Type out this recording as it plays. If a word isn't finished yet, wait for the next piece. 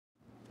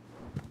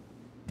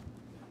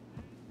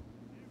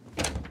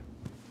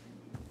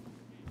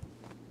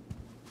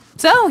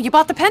So, you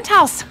bought the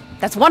penthouse.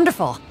 That's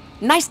wonderful.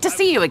 Nice to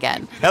see you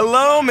again.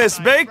 Hello, Miss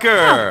Baker.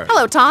 Oh,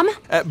 hello, Tom.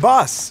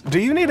 Boss, do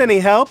you need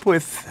any help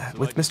with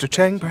Mr.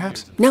 Cheng,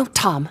 perhaps? No,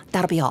 Tom.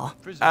 That'll be all.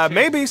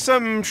 Maybe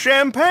some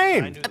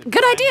champagne.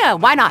 Good idea.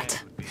 Why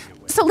not?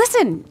 So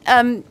listen,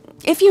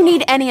 if you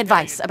need any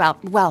advice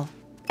about, well,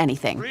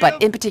 anything,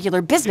 but in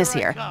particular business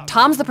here,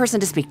 Tom's the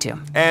person to speak to.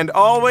 And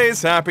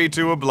always happy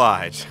to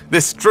oblige.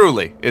 This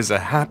truly is a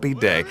happy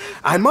day.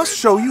 I must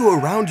show you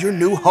around your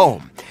new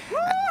home.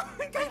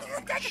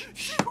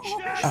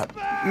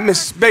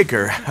 Miss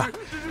Baker,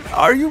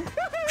 are you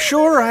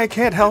sure I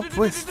can't help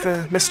with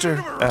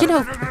Mr. You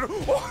know,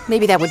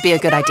 maybe that would be a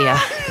good idea.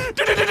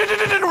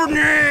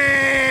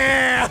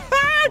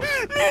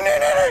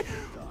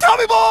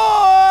 Tommy boy!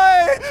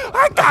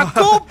 I gotta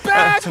go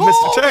back home!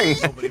 Mr. Cheng.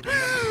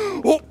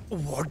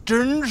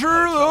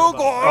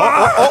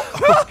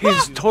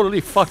 He's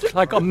totally fucked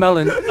like a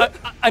melon.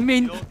 I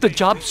mean, the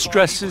job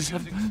stresses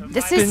have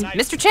This is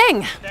Mr.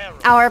 Cheng,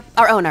 our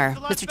owner.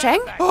 Mr.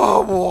 Cheng?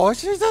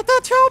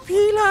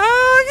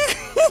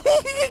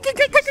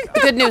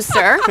 The good news,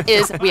 sir,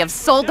 is we have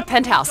sold the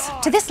penthouse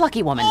to this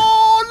lucky woman.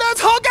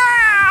 Let's hug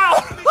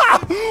out!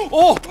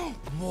 Oh,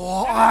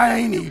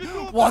 爱你，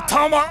我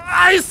他妈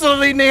爱死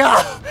你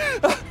啊！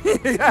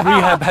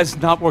 Rehab has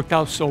not worked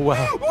out so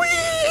well.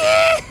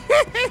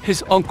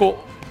 His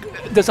uncle,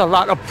 there's a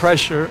lot of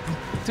pressure.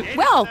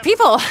 Well,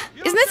 people,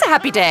 isn't this a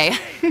happy day?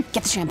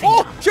 Get the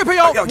champagne. 小朋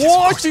友，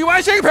我喜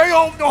欢小朋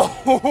友。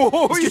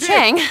 Mr.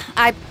 Cheng,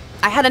 I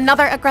had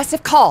another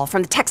aggressive call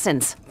from the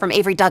Texans, from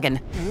Avery Duggan.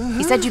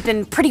 He said you've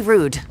been pretty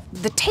rude.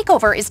 The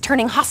takeover is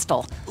turning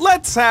hostile.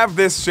 Let's have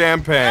this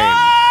champagne.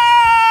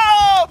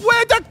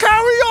 With the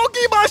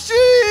karaoke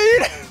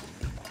machine!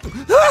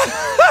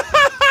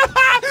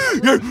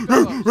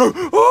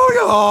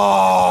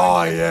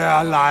 Oh,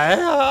 yeah,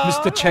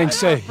 Mr. Cheng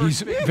said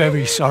he's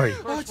very sorry,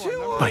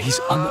 but he's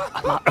under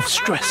a lot of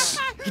stress.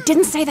 He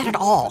didn't say that at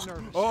all.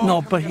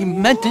 No, but he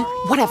meant it.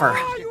 Whatever.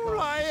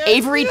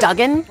 Avery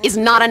Duggan is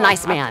not a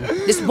nice man.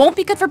 This won't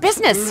be good for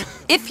business.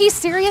 If he's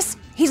serious,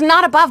 he's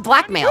not above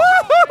blackmail.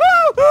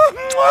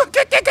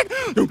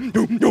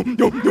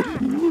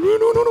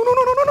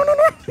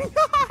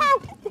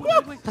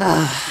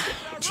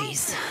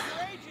 Jeez.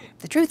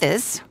 The truth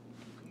is,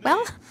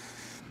 well,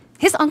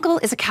 his uncle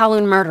is a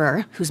Kowloon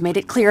murderer who's made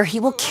it clear he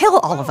will kill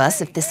all of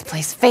us if this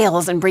place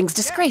fails and brings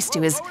disgrace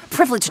to his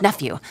privileged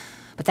nephew.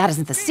 But that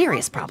isn't the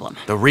serious problem.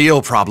 The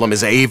real problem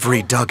is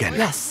Avery Duggan.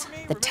 Yes,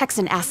 the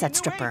Texan asset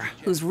stripper,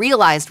 who's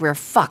realized we're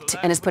fucked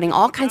and is putting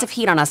all kinds of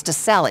heat on us to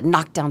sell at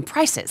knockdown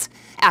prices,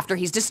 after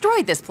he's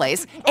destroyed this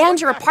place,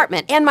 and your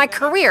apartment, and my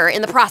career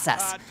in the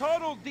process.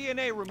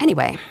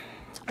 Anyway,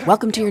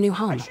 welcome to your new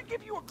home.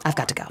 I've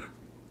got to go.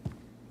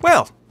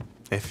 Well,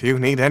 if you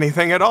need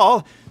anything at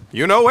all,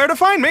 you know where to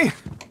find me.